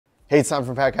Hey, it's Tom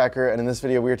from Pack Hacker, and in this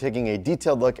video we are taking a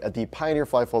detailed look at the Pioneer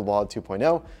Flyfold Wallet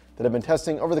 2.0 that I've been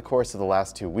testing over the course of the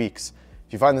last 2 weeks.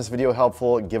 If you find this video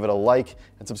helpful, give it a like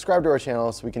and subscribe to our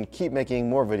channel so we can keep making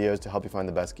more videos to help you find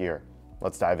the best gear.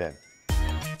 Let's dive in.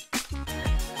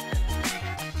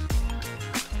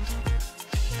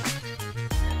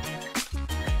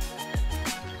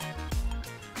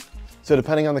 So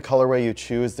depending on the colorway you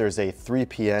choose, there's a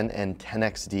 3PN and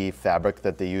 10XD fabric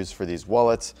that they use for these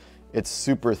wallets. It's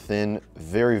super thin,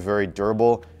 very, very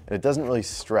durable, and it doesn't really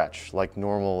stretch like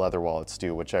normal leather wallets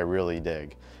do, which I really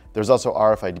dig. There's also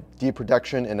RFID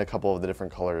protection in a couple of the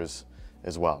different colors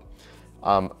as well.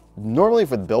 Normally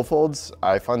for the billfolds,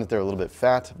 I find that they're a little bit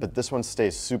fat, but this one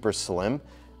stays super slim.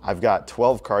 I've got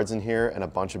 12 cards in here and a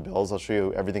bunch of bills. I'll show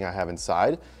you everything I have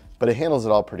inside, but it handles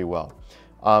it all pretty well.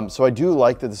 So I do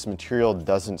like that this material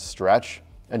doesn't stretch,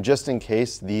 and just in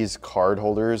case, these card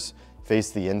holders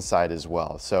face the inside as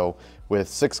well. So with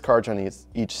 6 cards on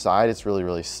each side, it's really,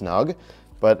 really snug,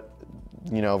 but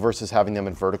you know, versus having them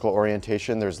in vertical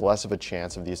orientation, there's less of a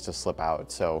chance of these to slip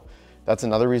out. So that's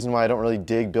another reason why I don't really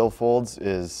dig billfolds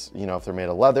is, you know, if they're made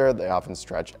of leather, they often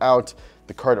stretch out.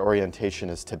 The card orientation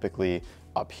is typically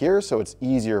up here, so it's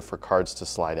easier for cards to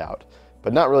slide out.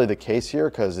 But not really the case here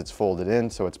because it's folded in,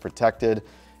 so it's protected,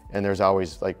 and there's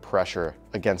always like pressure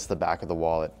against the back of the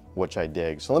wallet, which I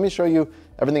dig. So let me show you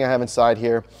everything I have inside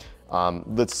here.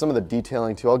 That's some of the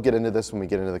detailing too. I'll get into this when we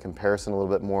get into the comparison a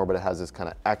little bit more, but it has this kind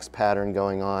of X pattern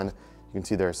going on. You can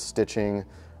see there's stitching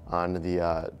on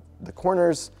the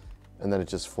corners, and then it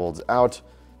just folds out.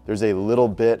 There's a little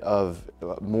bit of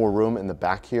more room in the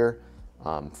back here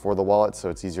for the wallet, so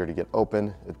it's easier to get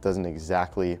open. It doesn't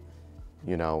exactly,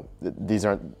 you know,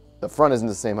 the front isn't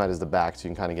the same height as the back, so you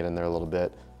can kind of get in there a little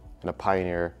bit, and a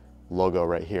Pioneer logo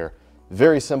right here.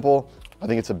 Very simple. I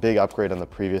think it's a big upgrade on the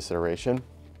previous iteration.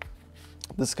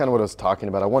 This is kind of what I was talking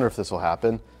about. I wonder if this will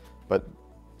happen, but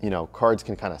you know, cards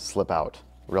can kind of slip out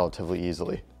relatively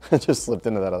easily. It just slipped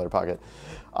into that other pocket.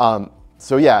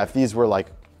 So yeah, if these were like,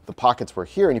 the pockets were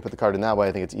here and you put the card in that way,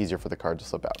 I think it's easier for the card to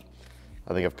slip out.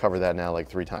 I think I've covered that now like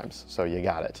 3 times, so you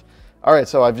got it. All right,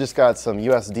 so I've just got some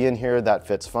USD in here. That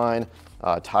fits fine.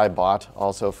 Thai baht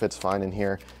also fits fine in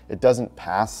here. It doesn't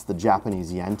pass the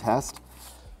Japanese yen test.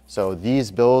 So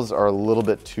these bills are a little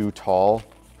bit too tall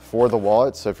for the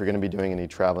wallet. So if you're gonna be doing any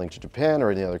traveling to Japan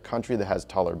or any other country that has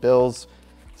taller bills,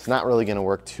 it's not really gonna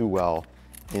work too well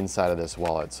inside of this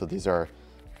wallet. So these are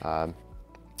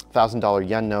 $1,000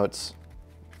 yen notes.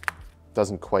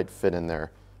 Doesn't quite fit in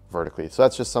there vertically. So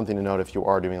that's just something to note if you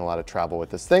are doing a lot of travel with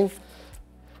this thing.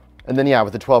 And then yeah,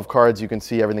 with the 12 cards, you can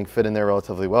see everything fit in there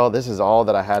relatively well. This is all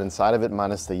that I had inside of it,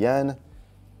 minus the yen.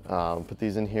 Put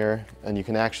these in here, and you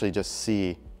can actually just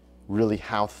see really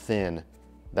how thin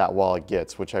that wallet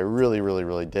gets, which I really, really,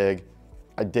 really dig.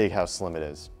 I dig how slim it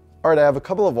is. All right, I have a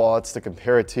couple of wallets to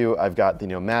compare it to. I've got the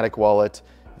Nomadic wallet,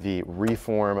 the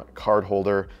Reform card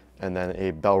holder, and then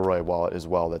a Bellroy wallet as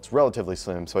well that's relatively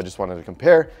slim, so I just wanted to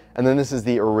compare. And then this is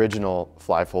the original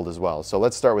Flyfold as well. So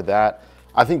let's start with that.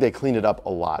 I think they cleaned it up a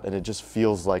lot, and it just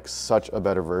feels like such a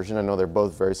better version. I know they're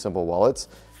both very simple wallets,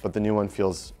 but the new one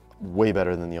feels way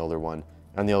better than the older one,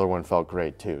 and the older one felt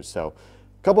great too. So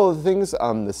a couple of things,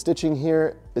 the stitching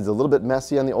here is a little bit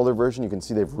messy on the older version. You can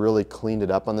see they've really cleaned it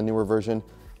up on the newer version.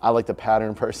 I like the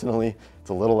pattern personally.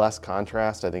 It's a little less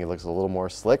contrast. I think it looks a little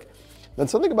more slick. Then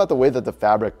something about the way that the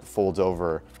fabric folds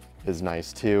over is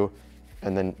nice too.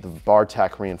 And then the bar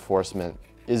tack reinforcement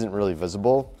isn't really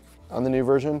visible on the new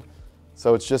version.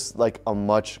 So it's just like a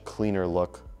much cleaner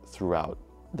look throughout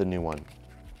the new one,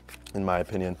 in my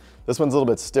opinion. This one's a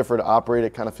little bit stiffer to operate.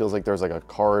 It kind of feels like there's like a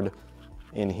card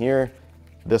in here.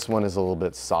 This one is a little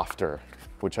bit softer,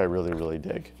 which I really, really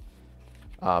dig.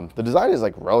 The design is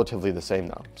like relatively the same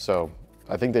though. So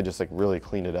I think they just like really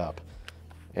cleaned it up.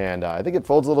 And I think it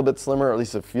folds a little bit slimmer, or at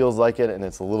least it feels like it, and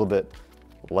it's a little bit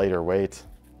lighter weight,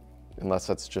 unless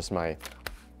that's just my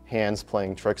hands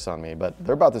playing tricks on me, but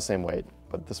they're about the same weight.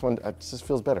 But this one it just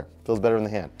feels better in the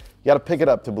hand. You gotta pick it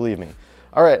up to believe me.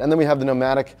 All right, and then we have the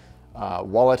Nomadic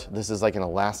wallet. This is like an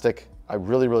elastic. I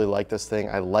really, really like this thing.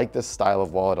 I like this style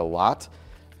of wallet a lot.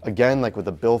 Again, like with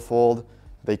the billfold,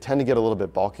 they tend to get a little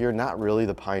bit bulkier, not really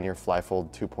the Pioneer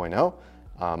Flyfold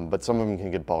 2.0, but some of them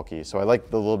can get bulky. So I like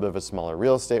the little bit of a smaller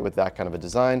real estate with that kind of a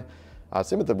design.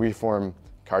 Same with the Reform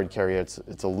card carrier.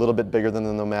 It's a little bit bigger than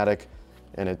the Nomadic,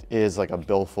 and it is like a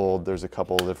billfold. There's a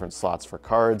couple of different slots for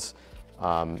cards,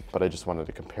 but I just wanted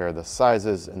to compare the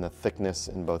sizes and the thickness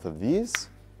in both of these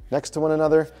next to one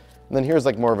another. And then here's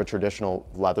like more of a traditional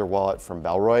leather wallet from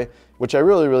Bellroy, which I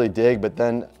really, really dig. But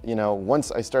then, you know,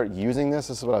 once I start using this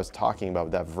is what I was talking about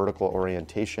with that vertical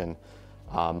orientation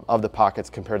of the pockets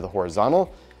compared to the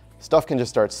horizontal. stuff can just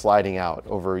start sliding out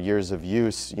over years of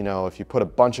use. You know, if you put a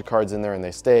bunch of cards in there and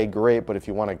they stay, great, but if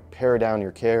you want to pare down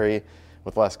your carry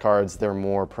with less cards, they're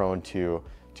more prone to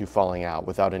falling out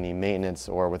without any maintenance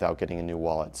or without getting a new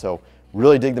wallet. So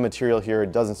really dig the material here.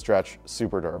 It doesn't stretch,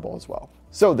 super durable as well.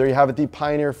 So there you have it, the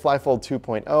Pioneer Flyfold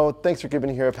 2.0. Thanks for keeping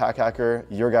it here at Pack Hacker,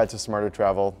 your guide to smarter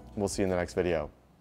travel. We'll see you in the next video.